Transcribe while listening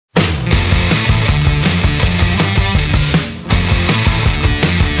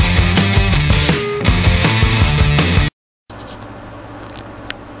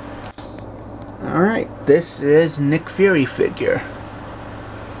This is Nick Fury figure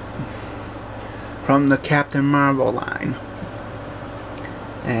from the Captain Marvel line,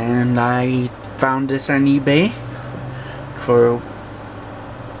 and I found this on eBay for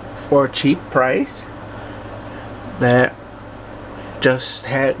a cheap price. That just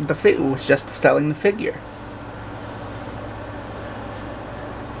had the was just selling the figure,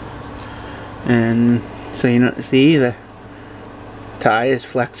 and so see the tie is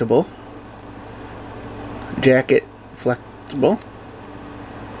flexible, jacket flexible,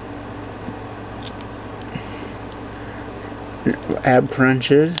 ab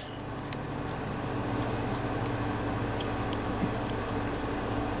crunches,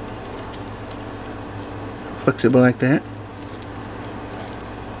 flexible like that,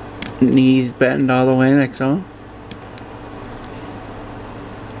 knees bend all the way like so.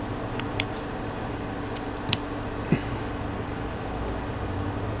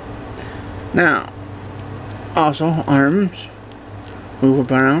 Now, also arms move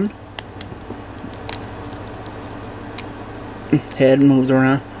around, head moves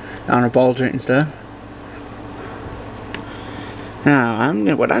around on a ball joint and stuff. Now,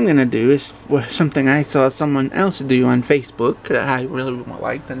 what I'm gonna do is something I saw someone else do on Facebook that I really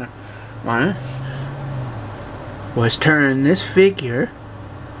liked and wanted, was turn this figure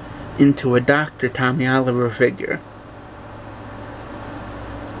into a Dr. Tommy Oliver figure,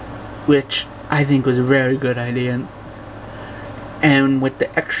 which I think was a very good idea. And with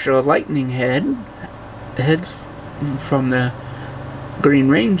the extra lightning head from the Green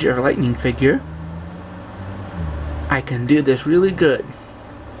Ranger lightning figure, I can do this really good,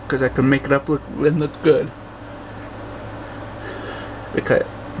 because I can make it up look good. Because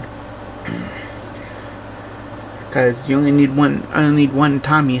you only need one. I only need one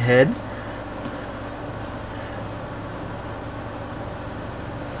Tommy head.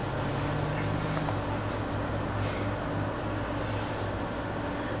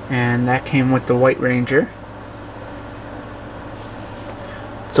 And that came with the White Ranger.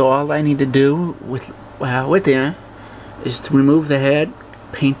 So all I need to do with him is to remove the head,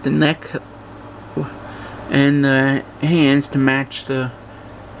 paint the neck and the hands to match the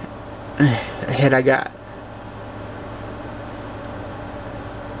head I got.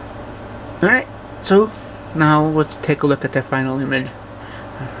 Alright, so now let's take a look at the final image.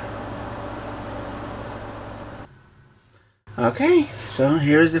 Okay, so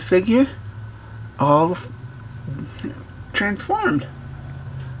here's the figure all transformed.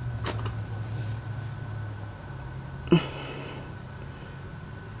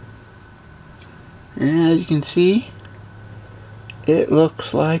 And as you can see, it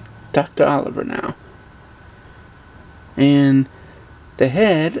looks like Dr. Oliver now. And the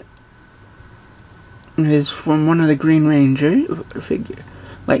head is from one of the Green Ranger figure,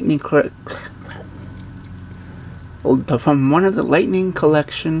 from one of the Lightning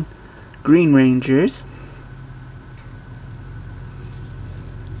Collection Green Rangers.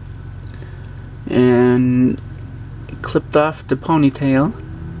 And clipped off the ponytail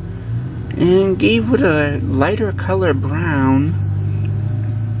and gave it a lighter color brown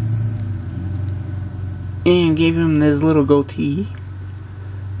and gave him this little goatee,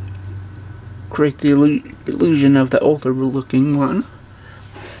 create the illusion of the older looking one.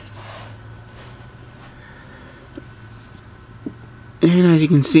 And as you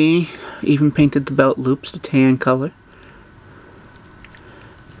can see, even painted the belt loops to tan color.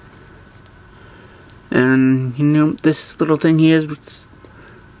 And you know, this little thing here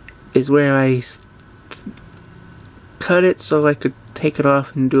is where I cut it so I could take it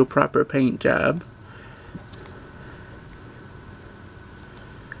off and do a proper paint job.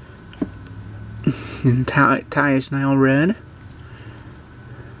 And tie is now red.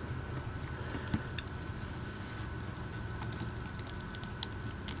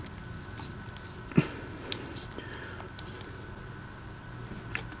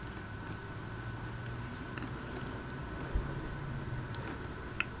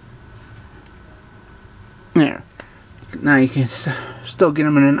 There. Now you can still get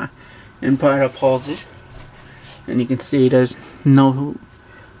them in part of poses, and you can see there's no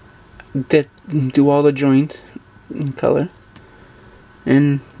do all the joints in color,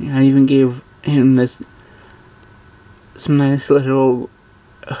 and I even gave him some nice little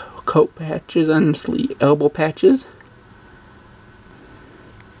coat patches on sleeve, elbow patches.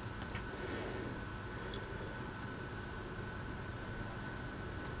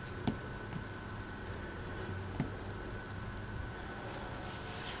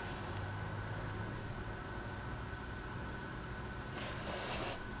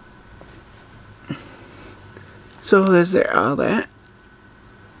 So there's all that.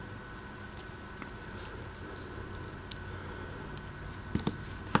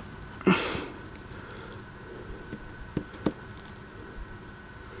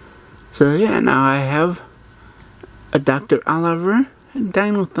 So yeah, now I have a Dr. Oliver and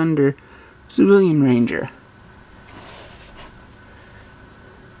Dino Thunder Civilian Ranger.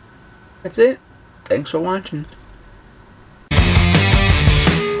 That's it. Thanks for watching.